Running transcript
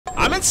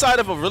inside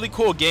of a really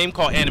cool game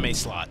called Anime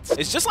Slots.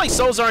 It's just like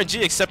Souls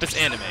RNG except it's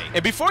anime.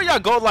 And before y'all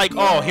go like,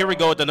 oh, here we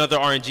go with another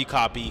RNG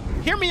copy,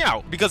 hear me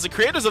out, because the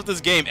creators of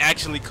this game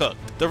actually cooked.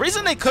 The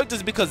reason they cooked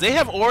is because they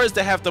have auras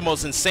that have the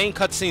most insane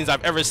cutscenes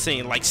I've ever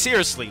seen. Like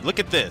seriously, look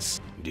at this.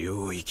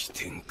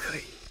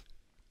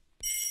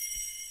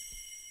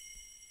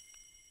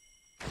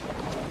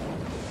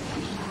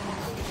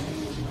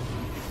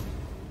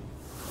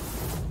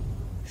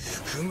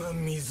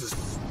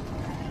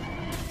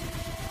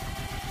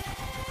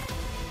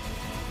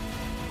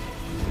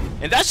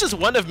 And that's just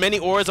one of many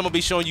auras I'm gonna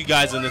be showing you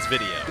guys in this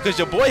video, because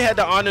your boy had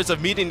the honors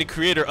of meeting the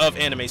creator of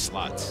Anime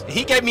Slots.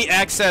 He gave me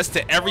access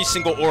to every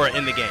single aura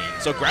in the game.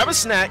 So grab a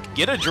snack,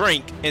 get a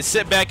drink, and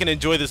sit back and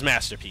enjoy this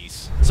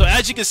masterpiece. So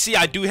as you can see,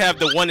 I do have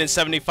the 1 in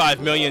 75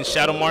 million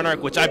Shadow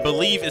Monarch, which I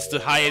believe is the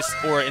highest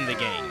aura in the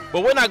game.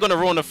 But we're not going to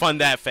ruin the fun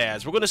that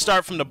fast. We're going to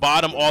start from the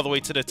bottom all the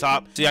way to the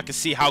top, so y'all can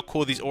see how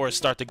cool these auras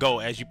start to go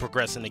as you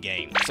progress in the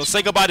game. So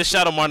say goodbye to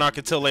Shadow Monarch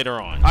until later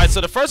on. Alright,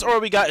 so the first aura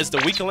we got is the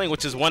Weakling,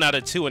 which is 1 out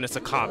of 2, and it's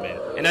a common.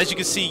 And as you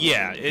can see,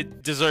 yeah,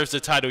 it deserves the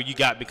title you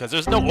got because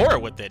there's no aura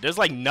with it. There's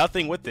like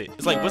nothing with it.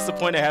 It's like, what's the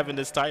point of having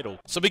this title?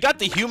 So we got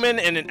the Human,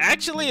 and it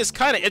actually is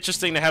kind of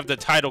interesting to have the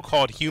title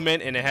called Human,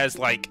 and it has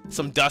like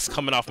some dust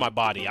coming off my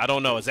body. I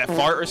don't know, is that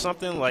fart or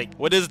something? Like,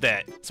 what is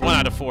that? It's 1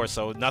 out of 4,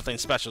 so nothing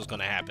special is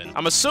gonna happen.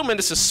 I'm assuming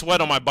this is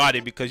sweat on my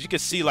body because you can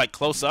see like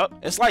close up,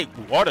 it's like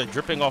water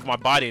dripping off my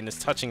body and it's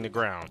touching the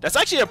ground. That's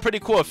actually a pretty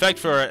cool effect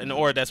for an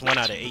aura that's 1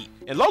 out of 8.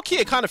 And low-key,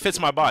 it kind of fits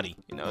my body.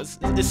 You know,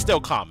 it's still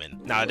common.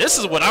 Now, this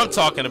is what I'm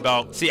talking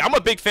about. See, I'm a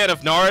big fan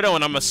of Naruto,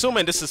 and I'm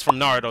assuming this is from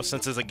Naruto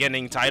since it's a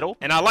getting title.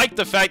 And I like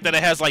the fact that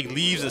it has like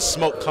leaves and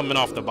smoke coming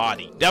off the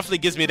body. Definitely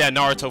gives me that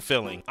Naruto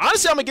feeling.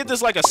 Honestly, I'm gonna give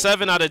this like a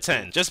 7 out of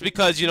 10. Just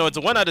because, you know, it's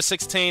a 1 out of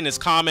 16. It's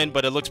common,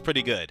 but it looks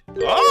pretty good.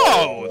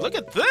 Oh, look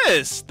at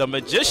this. The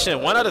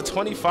Magician, 1 out of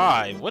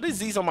 25. What is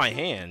these on my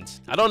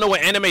hands? I don't know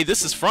what anime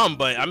this is from,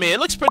 but I mean, it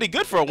looks pretty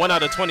good for a 1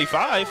 out of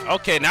 25.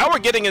 Okay, now we're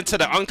getting into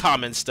the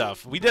uncommon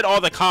stuff. We did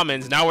all the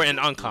commons, now we're in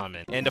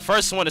uncommon. And the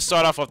first one to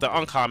start off with the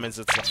uncommons,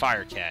 it's the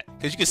Fire Cat.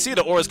 Because you can see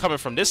the auras coming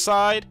from this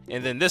side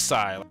and then this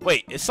side.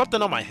 Wait, it's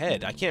something on my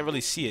head. I can't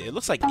really see it. It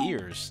looks like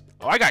ears.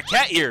 Oh, I got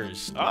cat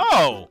ears.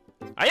 Oh,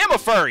 I am a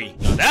furry.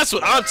 Now, that's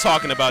what I'm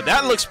talking about.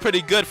 That looks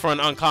pretty good for an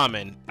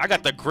uncommon. I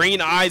got the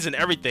green eyes and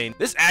everything.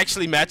 This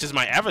actually matches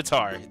my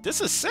avatar.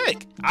 This is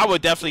sick. I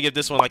would definitely give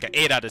this one like an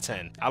 8 out of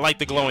 10. I like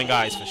the glowing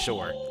eyes for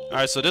sure.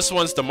 Alright, so this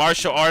one's the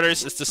martial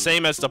artist. It's the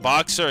same as the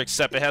boxer,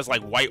 except it has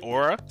like white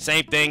aura.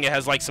 Same thing, it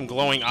has like some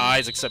glowing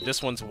eyes, except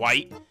this one's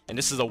white. And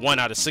this is a 1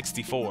 out of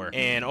 64.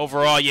 And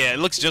overall, yeah, it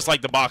looks just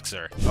like the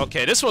boxer.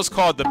 Okay, this one's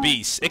called the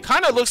Beast. It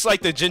kind of looks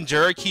like the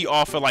Jinchuriki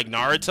off of like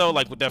Naruto,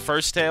 like with their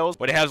first tails,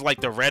 where it has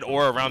like the red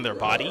aura around their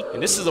body.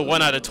 And this is a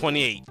 1 out of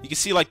 28. You can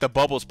see like the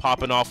bubbles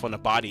popping off on the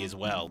body as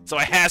well. So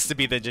it has to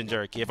be the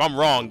Jinchuriki. If I'm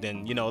wrong,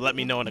 then, you know, let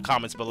me know in the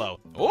comments below.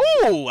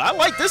 Ooh, I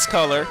like this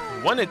color.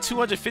 1 in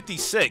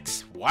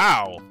 256.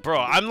 Wow, bro,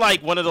 I'm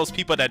like one of those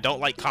people that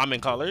don't like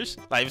common colors.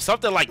 Like if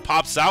something like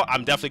pops out,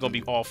 I'm definitely gonna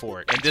be all for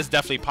it. And this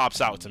definitely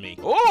pops out to me.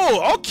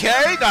 Oh,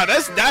 okay. Now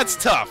that's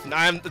tough.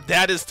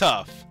 That is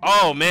tough.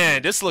 Oh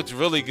man, this looks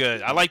really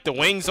good. I like the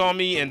wings on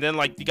me, and then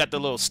like you got the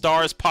little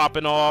stars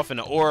popping off and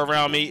the aura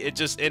around me.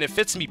 It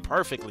fits me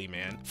perfectly,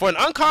 man. For an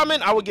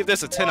uncommon, I would give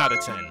this a 10 out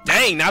of 10.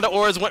 Dang, now the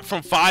auras went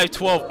from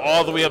 512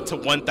 all the way up to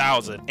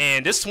 1000.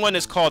 And this one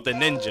is called the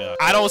Ninja.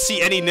 I don't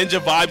see any ninja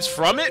vibes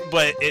from it,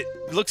 but it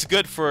looks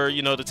good for,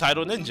 you know, the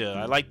title Ninja.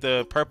 I like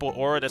the purple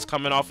aura that's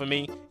coming off of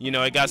me. You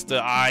know, it got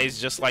the eyes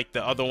just like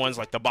the other ones,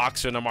 like the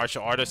boxer and the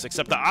martial artist,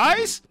 except the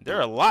eyes, they're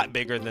a lot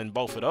bigger than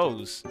both of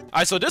those.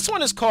 Alright, so this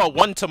one is called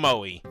One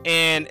Tomoe,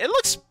 and it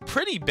looks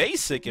pretty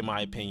basic in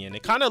my opinion.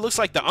 It kind of looks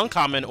like the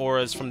uncommon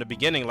auras from the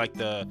beginning, like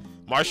the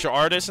martial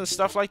artists and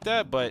stuff like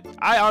that, but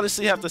I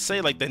honestly have to say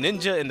like the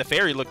ninja and the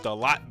fairy looked a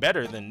lot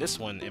better than this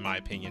one in my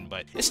opinion,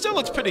 but it still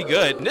looks pretty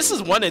good. And this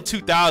is 1 in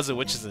 2000,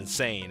 which is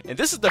insane. And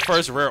this is the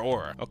first rare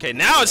aura. Okay,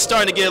 now it's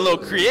starting to get a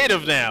little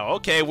creative now.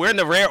 Okay, we're in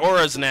the rare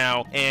auras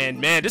now, and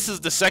man, this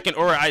is the second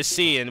aura I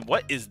see, and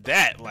what is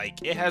that?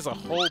 Like, it has a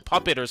whole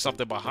puppet or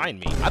something behind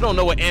me. I don't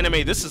know what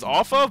anime this is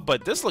off of,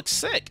 but this looks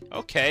sick.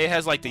 Okay, it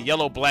has like the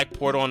yellow black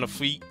portal on the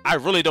feet. I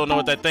really don't know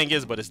what that thing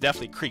is, but it's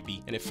definitely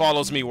creepy, and it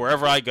follows me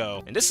wherever I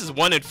go. And this is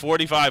 1 in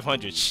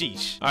 4500.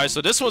 Sheesh. Alright,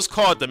 so this one's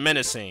called the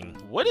Menacing.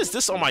 What is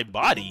this on my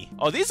body?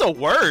 Oh, these are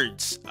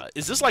words.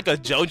 Is this like a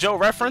JoJo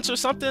reference or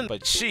something?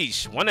 But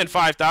sheesh, 1 in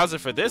 5000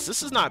 for this.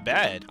 This is not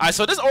bad. Alright,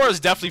 so this aura is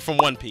definitely from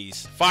One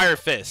Piece. Fire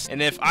Fist.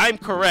 And if I'm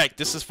correct,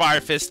 this is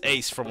Fire Fist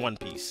Ace from One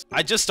Piece.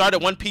 I just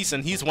started One Piece,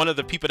 and he's one of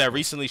the people that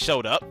recently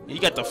showed up. You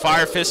got the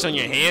Fire Fist on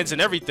your hands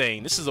and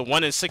everything. This is a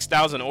 1 in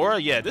 6000 aura.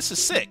 Yeah, this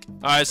is sick.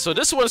 Alright, so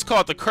this one is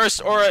called the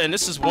Cursed Aura, and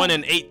this is 1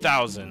 in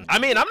 8000. I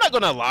mean, I'm not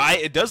gonna lie,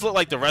 it does look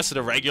like the rest of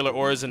the regular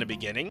auras in the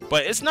beginning,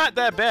 but it's not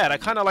that bad. I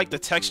kind of like the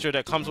texture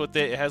that comes with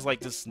it. It has like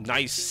this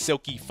nice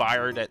silky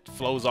fire that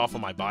flows off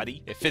of my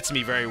body. It fits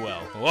me very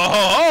well.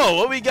 Whoa,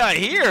 what we got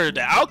here?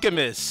 The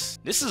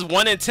Alchemist. This is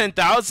 1 in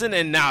 10,000,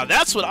 and now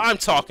that's what I'm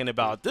talking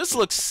about. This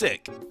looks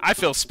sick. I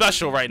feel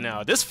special right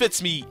now. This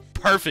fits me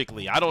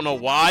perfectly. I don't know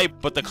why,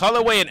 but the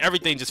colorway and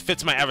everything just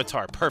fits my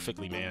avatar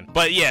perfectly, man.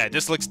 But yeah,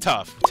 this looks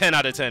tough. 10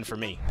 out of 10 for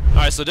me.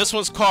 Alright, so this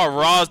one's called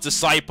Ra's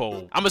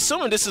Disciple. I'm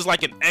assuming this is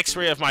like an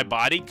x-ray of my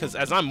body, because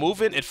as I'm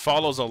moving, it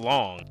follows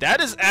along.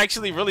 That is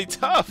actually really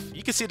tough.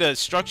 You can see the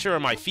structure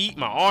of my feet,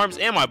 my arms,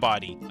 and my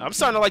body. I'm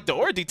starting to like the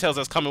aura details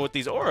that's coming with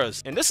these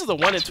auras. And this is a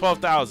 1 in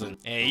 12,000.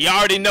 And you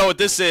already know what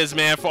this is,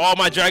 man. For all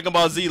my Dragon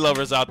Ball Z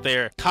lovers out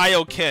there,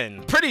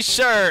 Kaioken. Pretty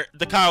sure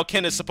the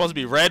Kaioken is supposed to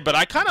be red, but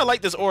I kind of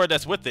like this aura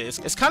that's with it.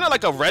 It's kind of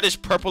like a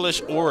reddish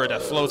purplish aura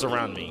that flows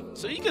around me.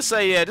 So you can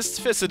say, yeah, this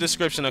fits the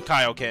description of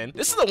Kaioken.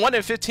 This is a 1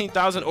 in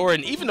 15,000 aura,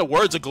 and even the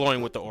words are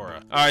glowing with the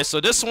aura. Alright,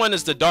 so this one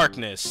is the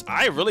Darkness.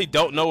 I really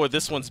don't know what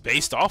this one's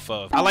based off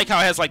of. I like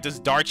how it has like this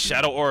dark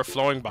shadow aura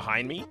flowing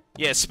behind me.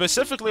 Yeah,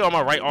 specifically on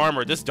my right arm,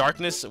 or this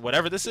darkness,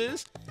 whatever this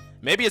is.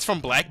 Maybe it's from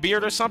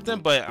Blackbeard or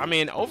something, but I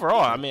mean, overall,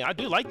 I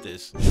do like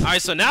this.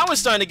 Alright, so now we're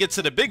starting to get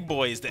to the big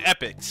boys, the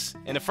epics.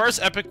 And the first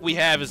epic we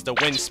have is the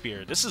Wind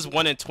Spear. This is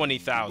 1 in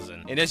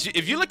 20,000. And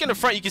if you look in the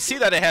front, you can see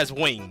that it has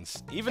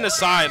wings. Even the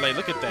side, like,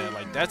 look at that.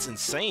 Like, that's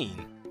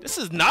insane. This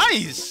is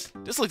nice.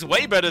 This looks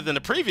way better than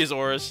the previous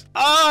auras.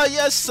 Ah,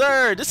 yes,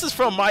 sir. This is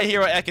from My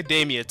Hero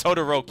Academia,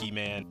 Todoroki,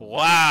 man.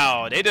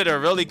 Wow, they did a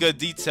really good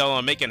detail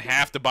on making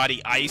half the body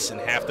ice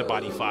and half the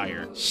body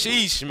fire.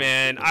 Sheesh,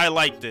 man. I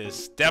like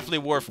this. Definitely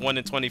worth 1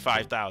 in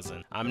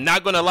 25,000. I'm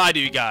not gonna lie to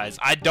you guys.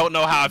 I don't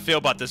know how I feel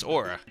about this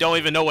aura. Don't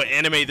even know what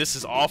anime this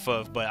is off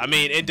of, but I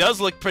mean, it does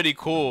look pretty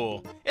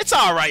cool. It's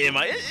alright,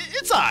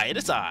 it's alright,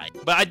 it's alright.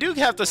 But I do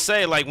have to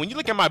say, like, when you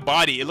look at my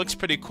body, it looks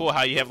pretty cool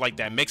how you have like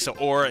that mix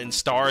of aura and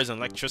stars and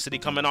electricity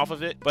coming off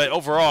of it. But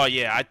overall,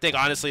 yeah, I think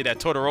honestly that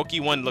Todoroki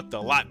one looked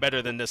a lot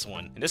better than this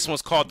one. And this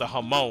one's called the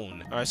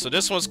Hamon. Alright, so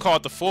this one's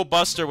called the Full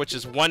Buster, which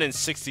is 1 in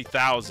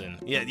 60,000.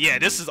 Yeah,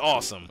 this is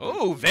awesome.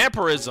 Ooh,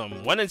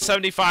 Vampirism, 1 in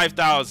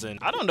 75,000.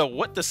 I don't know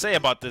what to say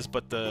about this,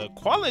 but the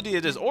quality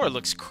of this aura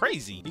looks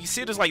crazy. You can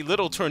see there's like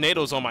little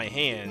tornadoes on my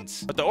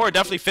hands. But the aura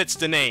definitely fits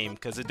the name,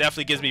 because it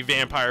definitely gives me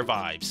vampire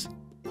vibes.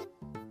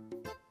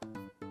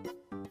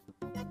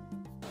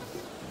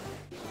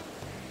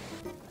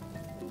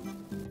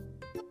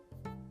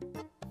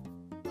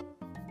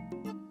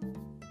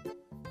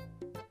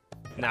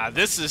 Now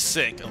this is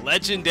sick. A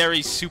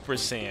legendary Super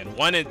Saiyan,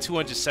 1 in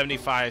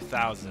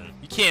 275,000.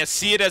 You can't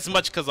see it as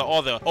much because of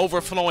all the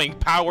overflowing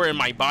power in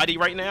my body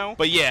right now.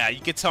 But yeah, you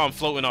can tell I'm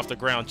floating off the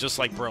ground just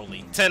like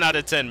Broly. 10 out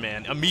of 10,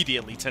 man.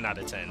 Immediately 10 out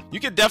of 10. You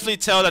can definitely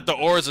tell that the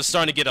auras are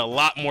starting to get a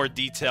lot more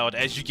detailed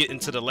as you get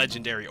into the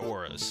legendary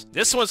auras.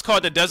 This one's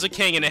called the Desert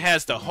King, and it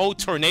has the whole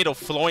tornado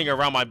flowing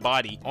around my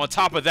body. On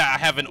top of that,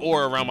 I have an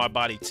aura around my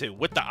body too,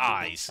 with the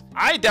eyes.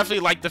 I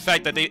definitely like the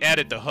fact that they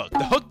added the hook.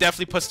 The hook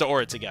definitely puts the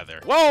aura together.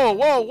 Whoa,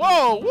 whoa,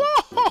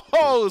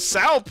 whoa,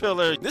 Sound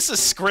Pillar. This is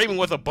screaming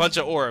with a bunch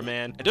of aura,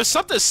 man. And there's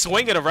something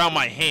swinging around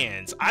my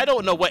hands. I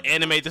don't know what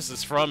anime this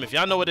is from. If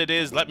y'all know what it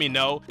is, let me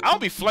know. I'll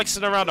be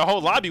flexing around the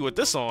whole lobby with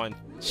this on.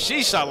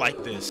 Sheesh, I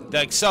like this. The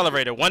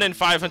Accelerator, 1 in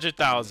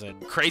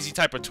 500,000. Crazy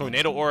type of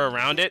tornado aura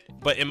around it.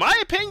 But in my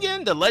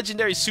opinion, the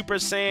legendary Super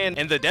Saiyan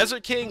and the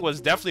Desert King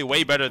was definitely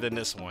way better than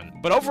this one.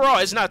 But overall,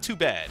 it's not too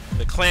bad.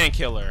 The Clan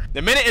Killer.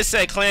 The minute it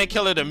said Clan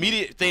Killer, the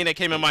immediate thing that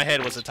came in my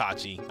head was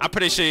Itachi. I'm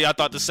pretty sure y'all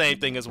thought the same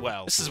thing as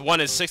well. This is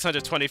 1 in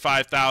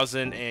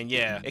 625,000, and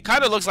yeah, it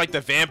kind of looks like the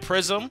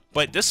Vampirism,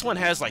 but this one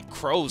has like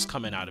crows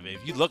coming out of it.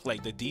 If you look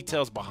like the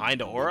details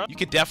behind the aura, you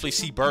could definitely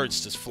see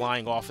birds just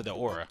flying off of the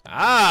aura.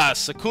 Ah,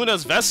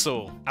 Sukuna's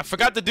Vessel. I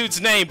forgot the dude's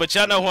name, but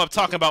y'all know who I'm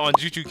talking about on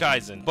Jujutsu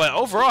Kaisen. But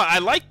overall, I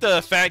like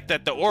the fact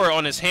that the aura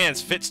on his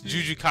hands fits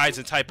Jujutsu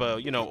Kaisen type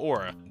of, you know,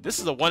 aura. This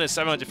is a 1 in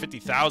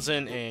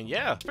 750,000, and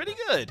yeah, pretty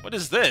good. What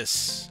is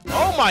this?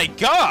 Oh my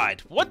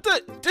god! What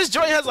the? This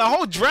joint has a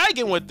whole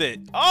dragon with it.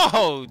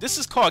 Oh, this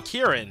is called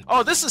Kirin.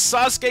 Oh, this is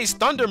Sasuke's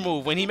thunder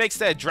move when he makes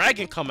that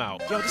dragon come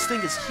out. Yo, this thing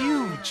is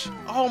huge.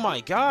 Oh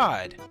my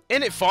god.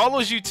 And it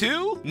follows you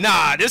too?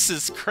 Nah, this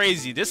is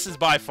crazy. This is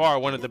by far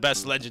one of the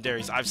best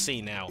legendaries I've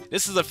seen now.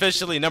 This is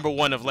officially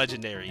 #1 of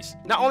legendaries.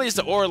 Not only is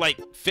the aura like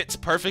fits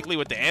perfectly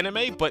with the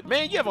anime, but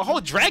man, you have a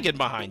whole dragon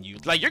behind you.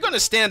 Like, you're gonna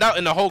stand out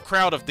in the whole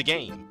crowd of the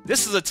game.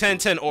 This is a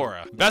 10/10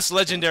 aura. Best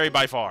legendary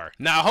by far.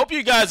 Now, I hope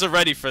you guys are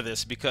ready for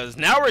this, because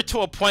now we're to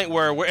a point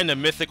where we're in the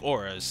mythic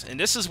auras, and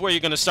this is where you're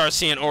gonna start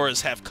seeing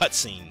auras have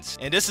cutscenes.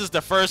 And this is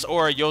the first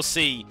aura you'll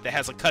see that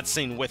has a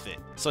cutscene with it.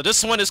 So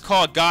this one is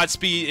called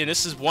Godspeed, and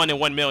this is 1 in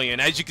 1 million.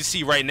 As you can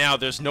see right now,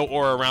 there's no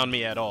aura around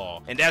me at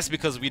all. And that's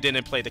because we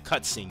didn't play the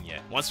cutscene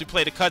yet. Once we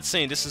play the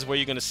cutscene, this is where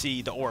you're gonna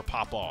see the aura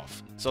pop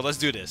off. So let's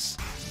do this.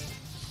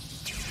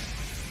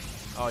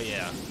 Oh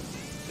yeah.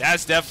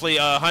 That's definitely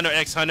Hunter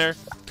x Hunter,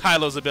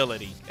 Kylo's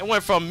ability. It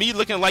went from me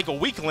looking like a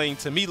weakling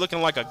to me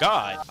looking like a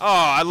god. Oh,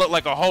 I look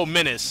like a whole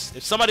menace.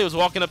 If somebody was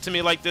walking up to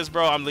me like this,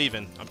 bro, I'm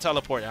leaving. I'm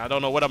teleporting. I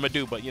don't know what I'm gonna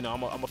do, but you know, I'm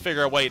gonna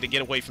figure a way to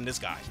get away from this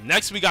guy.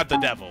 Next, we got the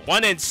devil.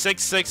 1 in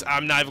 66.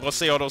 I'm not even gonna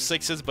say all those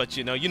sixes, but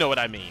you know what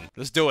I mean.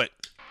 Let's do it.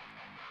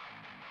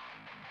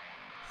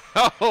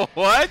 Oh,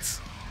 what?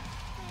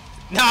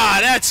 Nah,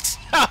 that's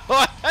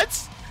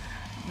what?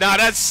 Nah,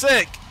 that's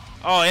sick.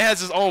 Oh, it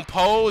has its own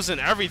pose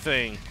and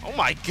everything. Oh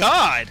my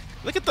god.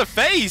 Look at the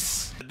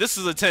face. This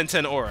is a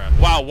 10/10 aura.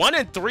 Wow, 1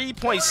 in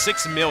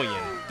 3.6 million.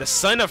 The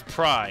Son of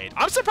Pride.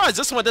 I'm surprised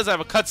this one doesn't have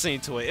a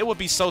cutscene to it. It would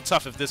be so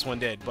tough if this one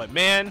did. But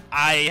man,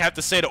 I have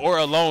to say the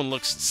aura alone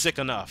looks sick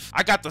enough.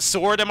 I got the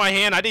sword in my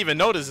hand. I didn't even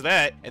notice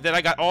that. And then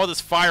I got all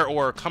this fire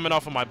aura coming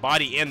off of my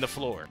body and the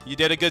floor. You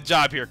did a good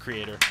job here,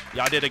 creator.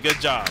 Y'all did a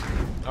good job.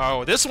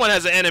 Oh, this one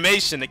has an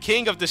animation. The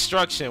King of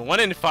Destruction. 1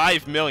 in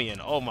 5 million.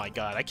 Oh my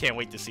god, I can't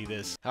wait to see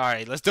this. All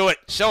right, let's do it.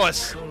 Show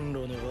us.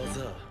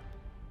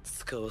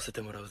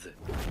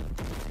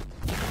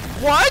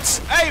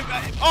 What? Hey,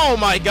 oh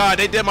my god,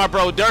 they did my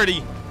bro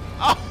dirty.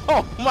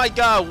 Oh my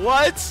god,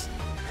 what?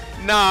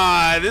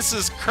 Nah, this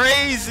is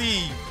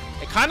crazy.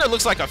 It kind of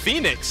looks like a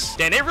phoenix.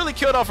 Damn, they really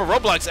killed off a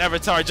Roblox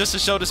avatar just to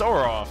show this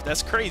aura off.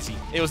 That's crazy.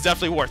 It was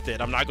definitely worth it.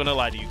 I'm not gonna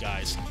lie to you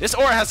guys. This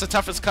aura has the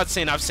toughest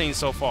cutscene I've seen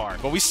so far,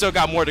 but we still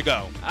got more to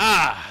go.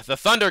 Ah, the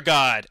Thunder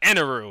God,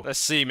 Eneru. Let's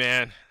see,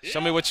 man. Show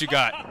me what you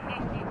got.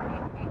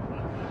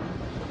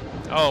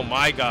 Oh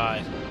my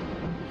god.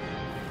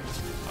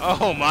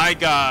 Oh my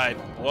god.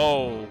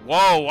 Whoa,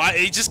 whoa,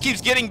 it just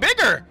keeps getting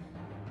bigger.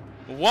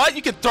 What?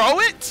 You can throw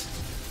it?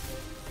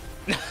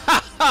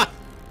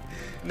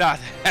 Nah,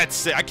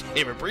 that's it. I can't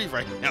even breathe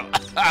right now.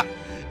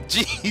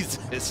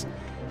 Jesus.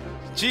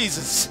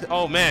 Jesus.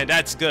 Oh man,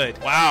 that's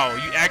good. Wow,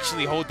 you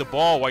actually hold the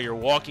ball while you're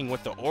walking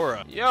with the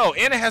aura. Yo,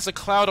 and it has a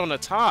cloud on the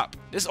top.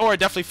 This aura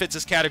definitely fits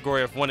this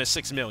category of 1 in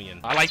 6 million.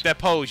 I like that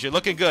pose. You're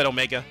looking good,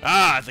 Omega.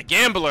 Ah, the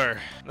Gambler.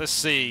 Let's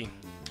see.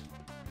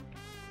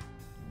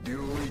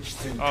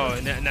 Oh,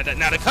 now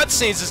the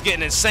cutscenes is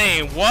getting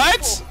insane.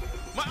 What?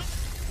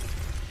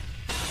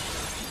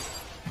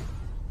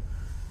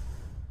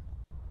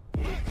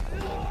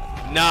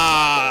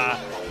 Nah.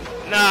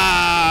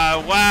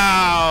 Nah.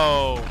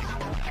 Wow.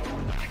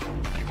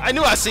 I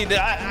knew I seen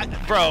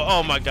that. Bro,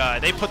 oh my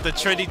god. They put the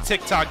trendy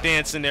TikTok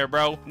dance in there,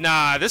 bro.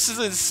 Nah, this is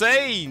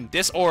insane.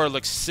 This aura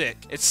looks sick.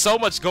 It's so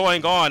much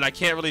going on. I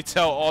can't really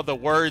tell all the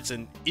words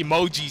and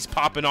emojis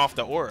popping off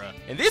the aura.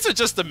 And these are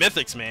just the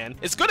mythics, man.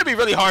 It's going to be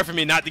really hard for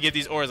me not to give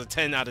these auras a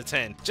 10 out of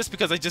 10. Just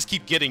because they just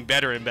keep getting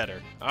better and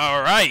better.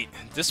 All right.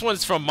 This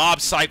one's from Mob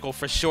Cycle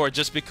for sure,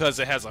 just because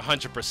it has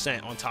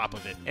 100% on top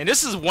of it. And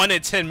this is 1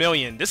 in 10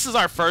 million. This is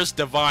our first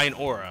divine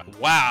aura.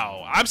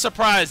 Wow. I'm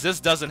surprised this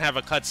doesn't have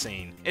a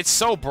cutscene. It's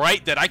so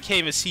bright that I can't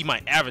even see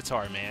my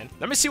avatar, man.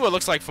 Let me see what it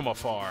looks like from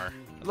afar.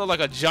 It looks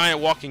like a giant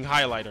walking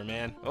highlighter,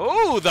 man.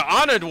 Oh, the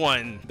honored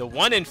one. The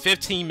 1 in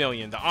 15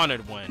 million, the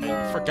honored one.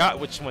 I forgot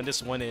which one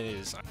this one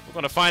is. We're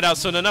gonna find out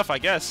soon enough, I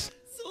guess.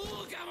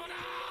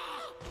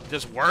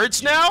 There's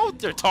words now?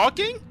 They're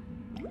talking?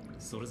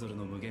 Is this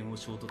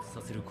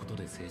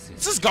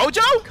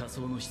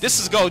Gojo? This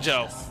is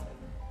Gojo.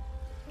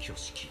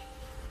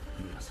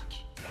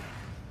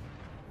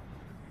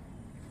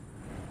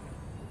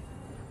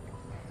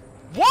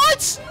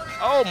 What?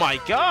 Oh my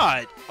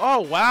god. Oh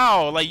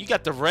wow. Like you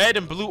got the red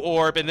and blue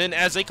orb, and then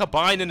as they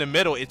combine in the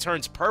middle, it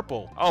turns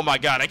purple. Oh my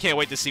god. I can't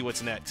wait to see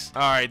what's next.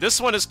 Alright, this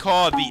one is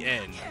called The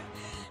End.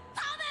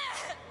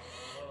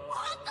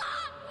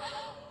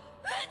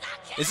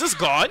 Is this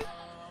gone?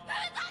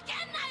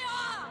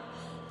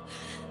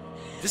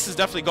 This is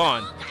definitely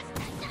gone.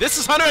 This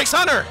is Hunter x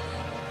Hunter.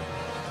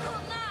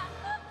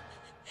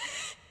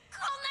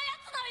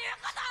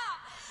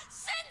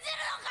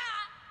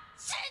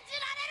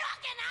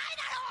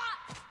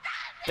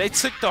 They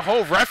took the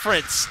whole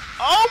reference.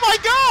 Oh my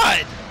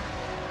god!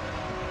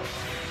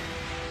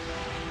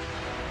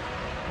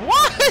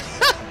 What?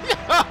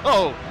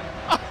 Yo!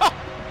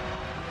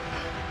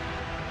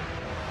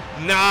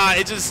 Nah,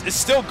 it's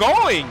still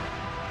going.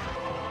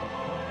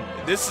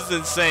 This is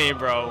insane,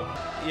 bro.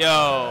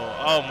 Yo,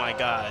 oh my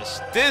gosh.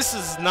 This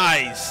is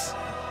nice.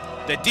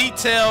 The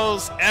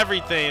details,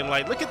 everything.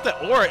 Like, look at the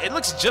aura. It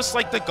looks just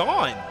like the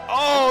Gone.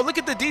 Oh, look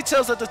at the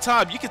details at the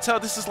top. You can tell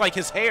this is like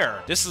his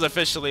hair. This is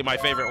officially my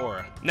favorite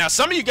aura. Now,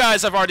 some of you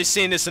guys have already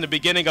seen this in the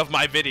beginning of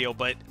my video,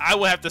 but I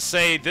would have to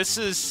say this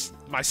is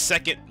my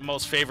second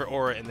most favorite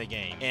aura in the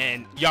game.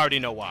 And you already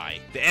know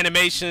why. The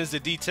animations, the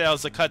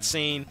details, the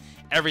cutscene,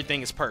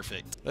 everything is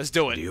perfect. Let's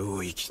do it.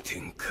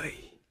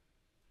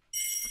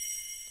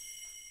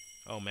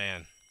 Oh,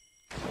 man.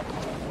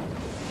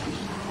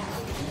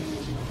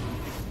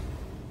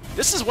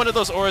 This is one of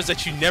those auras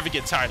that you never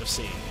get tired of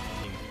seeing.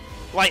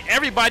 Like,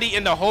 everybody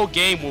in the whole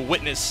game will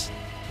witness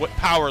what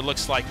power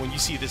looks like when you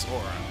see this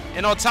aura.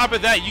 And on top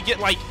of that, you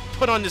get, like,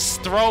 put on this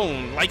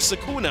throne, like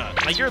Sukuna.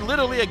 Like, you're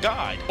literally a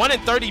god. 1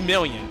 in 30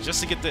 million just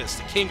to get this.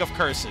 The King of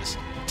Curses.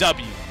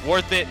 W.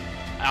 Worth it.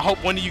 I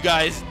hope one of you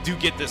guys do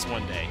get this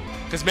one day.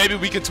 Because maybe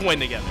we can twin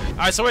together.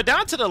 Alright, so we're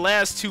down to the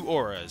last two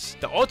auras.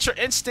 The Ultra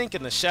Instinct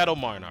and the Shadow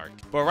Monarch.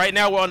 But right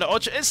now, we're on the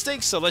Ultra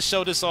Instinct, so let's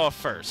show this off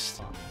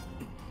first.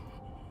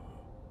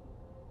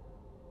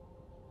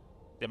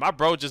 Did my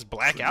bro just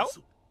black out?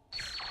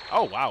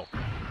 Oh, wow.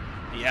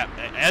 Yeah,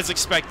 as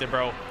expected,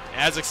 bro.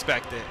 As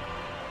expected.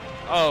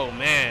 Oh,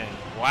 man.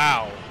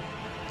 Wow.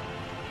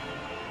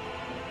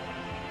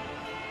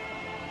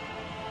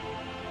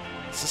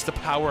 Is this the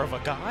power of a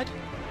god?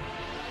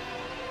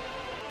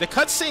 The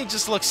cutscene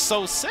just looks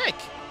so sick.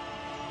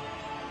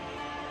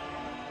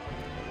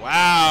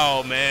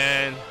 Wow,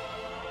 man.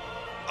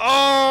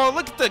 Oh,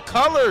 look at the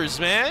colors,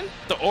 man.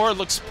 The aura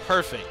looks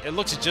perfect. It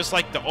looks just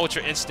like the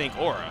Ultra Instinct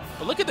aura.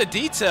 But look at the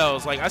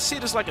details. Like, I see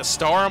there's like a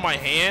star on my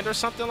hand or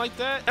something like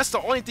that. That's the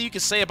only thing you can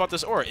say about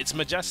this aura. It's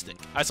majestic.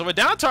 All right, so we're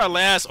down to our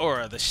last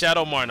aura, the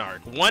Shadow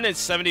Monarch. 1 in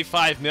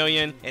 75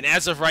 million. And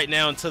as of right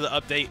now, until the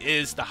update,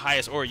 is the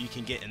highest aura you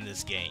can get in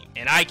this game.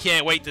 And I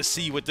can't wait to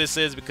see what this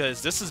is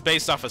because this is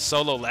based off of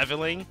solo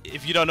leveling.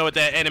 If you don't know what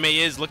that anime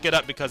is, look it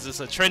up because it's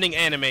a trending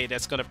anime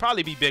that's going to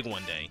probably be big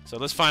one day. So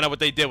let's find out what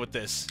they did with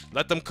this.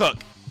 Let them cook.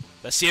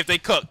 Let's see if they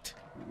cooked.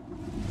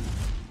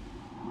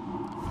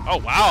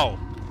 Oh, wow.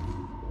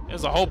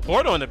 There's a whole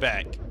portal in the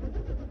back.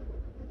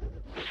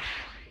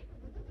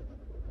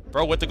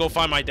 Bro went to go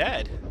find my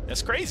dad.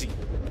 That's crazy.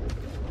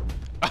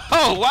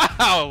 Oh,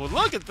 wow.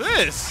 Look at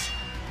this.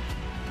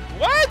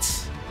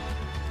 What?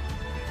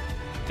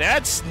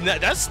 That's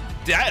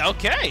that.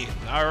 Okay.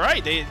 All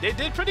right. They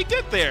did pretty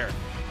good there.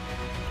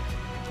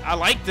 I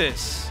like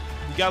this.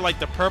 You got like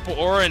the purple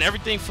aura and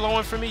everything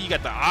flowing for me. You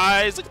got the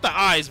eyes. Look at the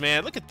eyes,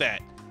 man. Look at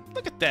that.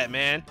 Look at that,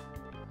 man.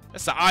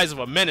 That's the eyes of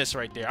a menace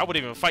right there. I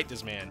wouldn't even fight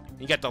this man.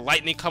 You got the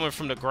lightning coming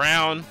from the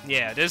ground.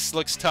 Yeah, this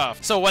looks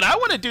tough. So what I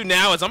want to do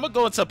now is I'm going to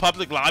go into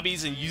public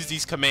lobbies and use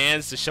these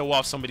commands to show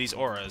off some of these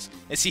auras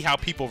and see how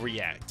people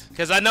react.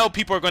 Because I know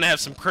people are going to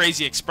have some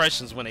crazy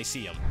expressions when they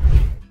see them.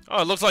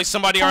 Oh, it looks like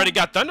somebody already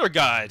got Thunder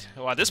God.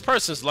 Wow, this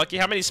person's lucky.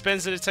 How many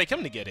spins did it take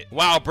him to get it?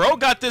 Wow, bro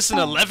got this in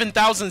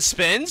 11,000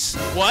 spins?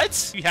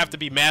 What? You have to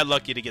be mad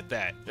lucky to get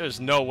that.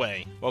 There's no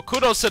way. Well,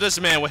 kudos to this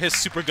man with his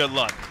super good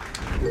luck.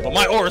 But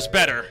my aura's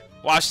better.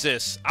 Watch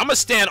this. I'm gonna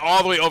stand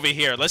all the way over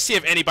here. Let's see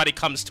if anybody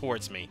comes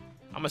towards me.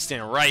 I'm gonna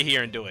stand right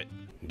here and do it.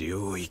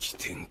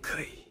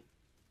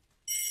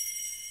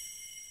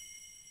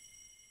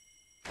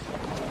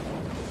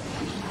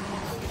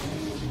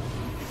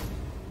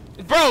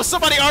 Bro,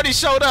 somebody already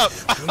showed up.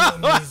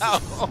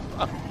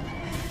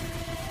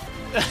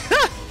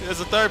 There's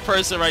a third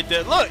person right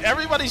there. Look,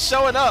 everybody's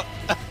showing up.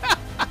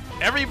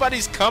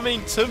 Everybody's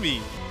coming to me.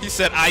 He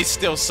said, I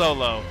still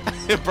solo.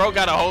 Bro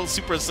got a whole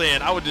Super Saiyan.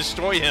 I would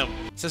destroy him.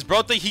 Since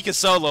bro think he can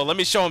solo, let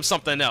me show him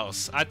something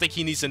else. I think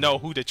he needs to know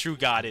who the true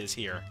god is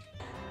here.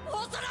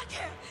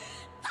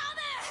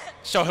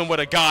 Show him what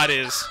a god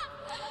is.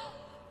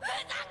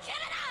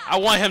 I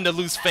want him to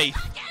lose faith.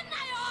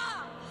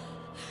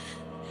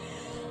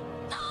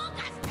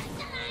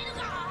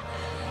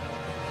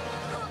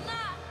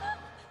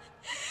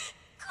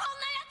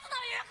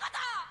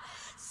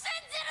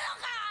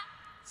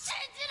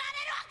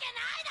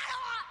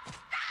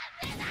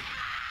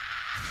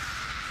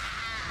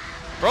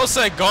 Bro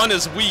said Gon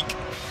is weak.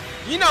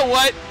 You know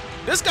what?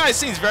 This guy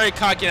seems very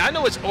cocky. I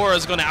know which aura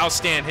is going to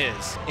outstand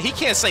his. And he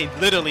can't say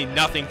literally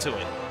nothing to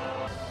it.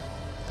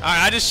 Alright,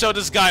 I just showed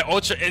this guy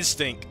Ultra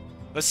Instinct.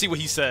 Let's see what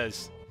he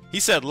says. He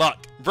said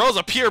luck. Bro's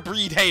a pure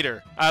breed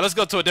hater. Alright, let's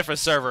go to a different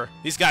server.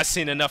 These guys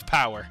seen enough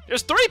power.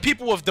 There's 3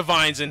 people with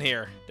divines in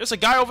here. There's a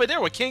guy over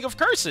there with King of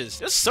Curses.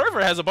 This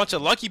server has a bunch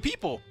of lucky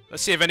people.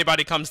 Let's see if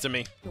anybody comes to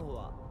me.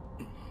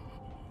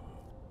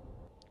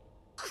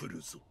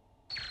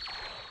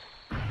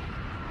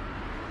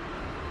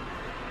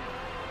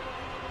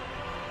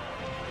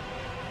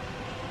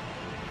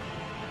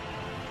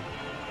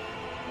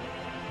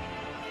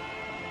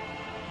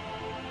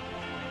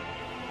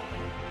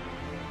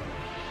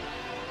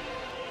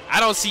 I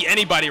don't see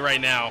anybody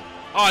right now.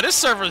 Oh, this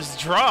server's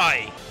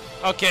dry.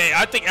 Okay,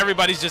 I think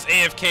everybody's just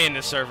AFK in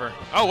this server.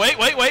 Oh, wait.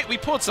 We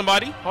pulled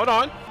somebody. Hold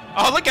on.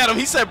 Oh, look at him.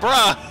 He said,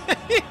 bruh.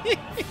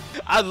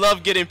 I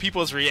love getting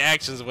people's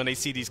reactions when they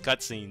see these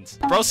cutscenes.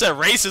 Bro said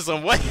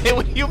racism. What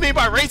do you mean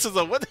by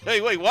racism? What?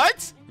 Wait,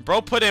 what?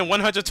 Bro put in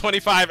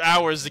 125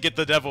 hours to get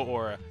the devil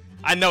aura.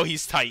 I know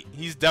he's tight.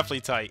 He's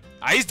definitely tight.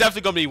 He's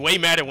definitely going to be way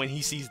madder when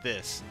he sees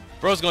this.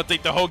 Bro's going to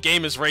think the whole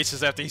game is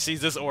racist after he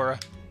sees this aura.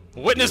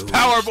 Witness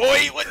power,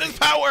 boy! Witness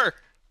power!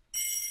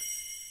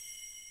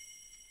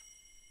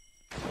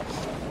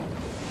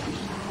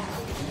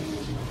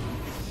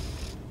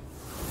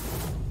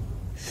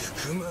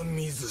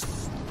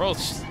 Bro,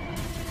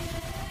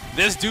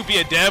 this dude be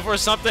a dev or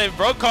something?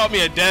 Bro called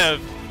me a dev.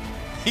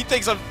 He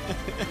thinks I'm...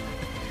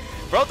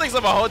 Bro thinks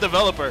I'm a whole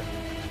developer.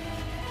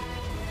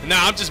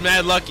 Nah, I'm just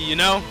mad lucky, you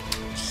know?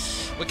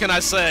 What can I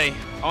say?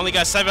 I only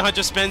got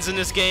 700 spins in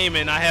this game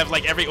and I have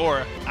like every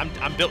aura.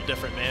 I'm built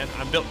different, man.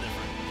 I'm built different.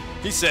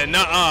 He said,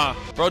 nuh-uh.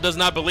 Bro does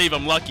not believe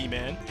I'm lucky,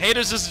 man.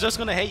 Haters is just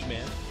gonna hate,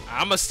 man.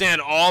 I'm gonna stand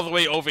all the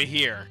way over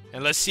here,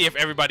 and let's see if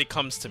everybody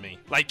comes to me.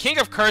 Like, King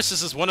of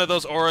Curses is one of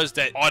those auras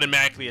that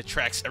automatically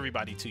attracts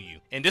everybody to you.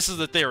 And this is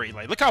the theory.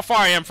 Like, look how far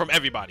I am from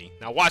everybody.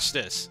 Now watch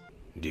this.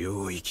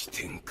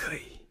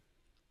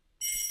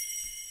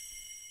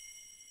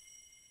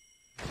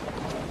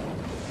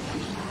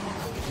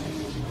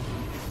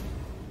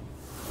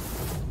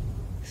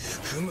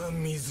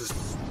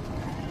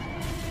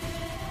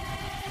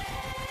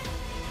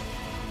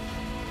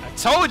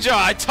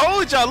 I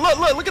told y'all,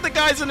 look at the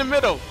guys in the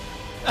middle.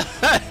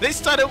 They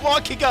started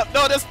walking up.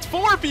 No, that's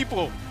 4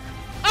 people.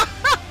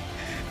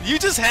 You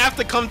just have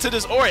to come to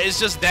this aura. It's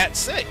just that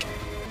sick.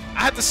 I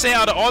have to say,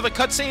 out of all the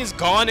cutscenes,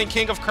 Gone and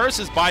King of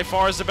Curses by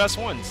far is the best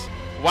ones.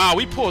 Wow,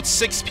 we pulled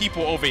 6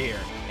 people over here,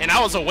 and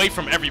I was away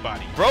from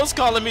everybody. Bro's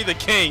calling me the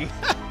king.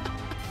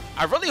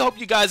 I really hope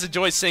you guys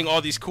enjoyed seeing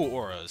all these cool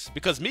auras,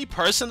 because me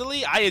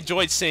personally, I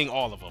enjoyed seeing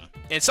all of them.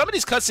 And some of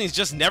these cutscenes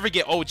just never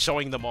get old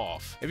showing them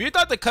off. If you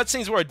thought the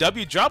cutscenes were a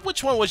W, drop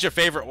which one was your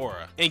favorite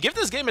aura. And give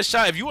this game a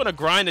shot if you want to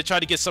grind to try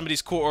to get some of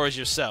these cool auras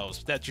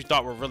yourselves that you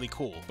thought were really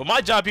cool. But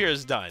my job here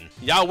is done.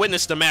 Y'all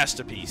witnessed the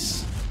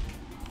masterpiece.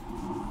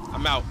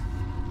 I'm out.